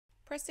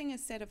Pressing a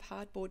set of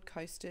hardboard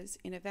coasters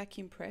in a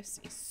vacuum press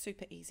is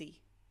super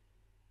easy.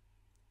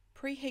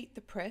 Preheat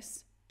the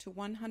press to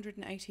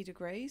 180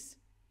 degrees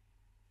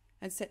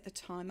and set the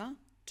timer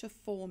to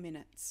 4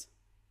 minutes.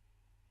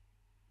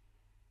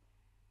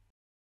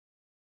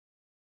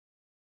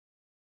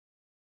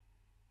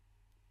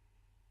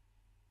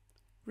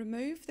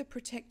 Remove the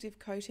protective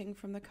coating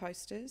from the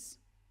coasters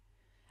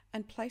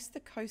and place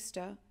the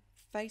coaster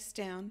face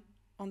down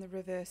on the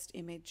reversed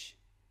image.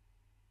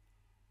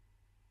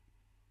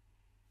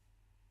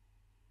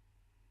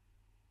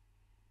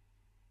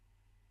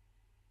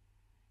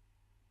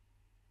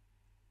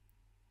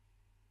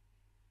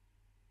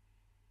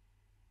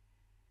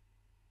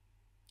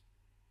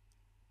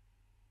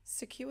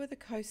 Secure the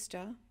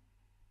coaster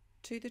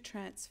to the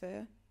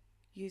transfer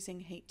using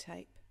heat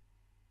tape.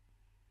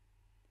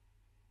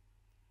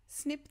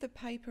 Snip the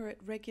paper at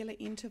regular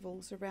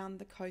intervals around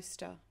the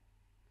coaster.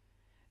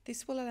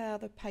 This will allow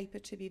the paper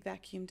to be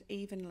vacuumed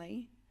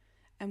evenly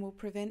and will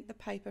prevent the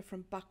paper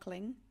from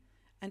buckling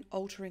and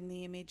altering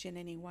the image in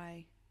any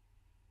way.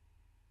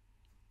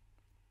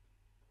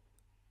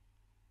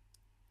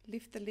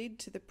 Lift the lid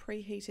to the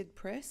preheated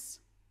press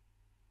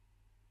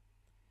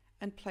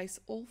and place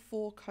all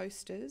 4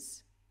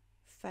 coasters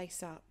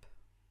face up.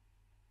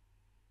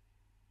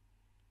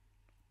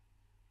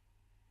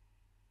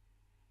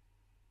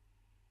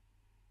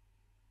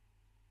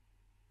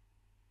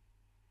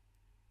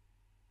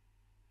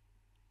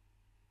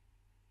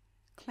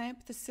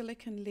 Clamp the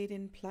silicone lid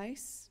in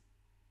place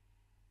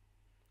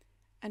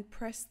and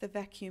press the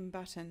vacuum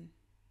button.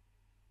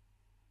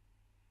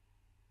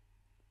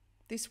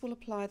 This will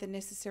apply the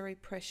necessary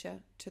pressure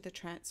to the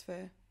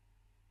transfer.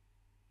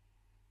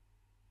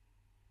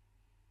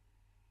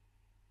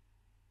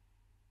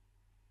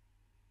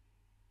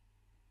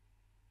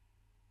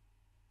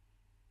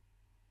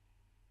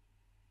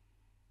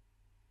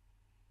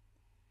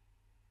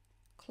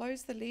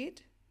 Close the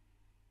lid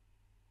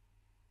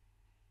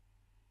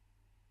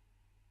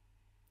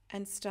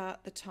and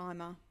start the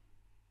timer.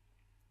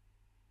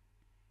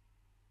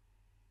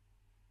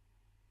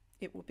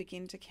 It will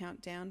begin to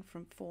count down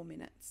from 4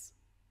 minutes.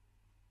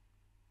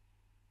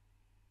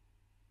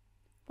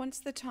 Once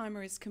the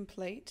timer is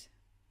complete,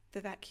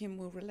 the vacuum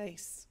will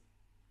release.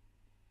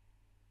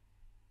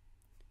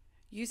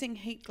 Using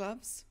heat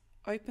gloves,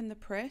 open the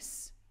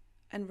press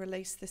and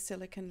release the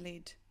silicone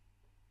lid.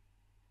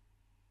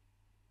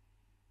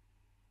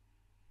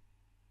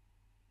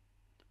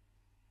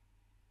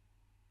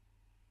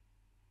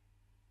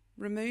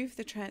 Remove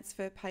the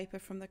transfer paper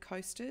from the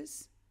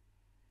coasters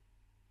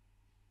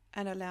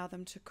and allow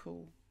them to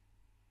cool.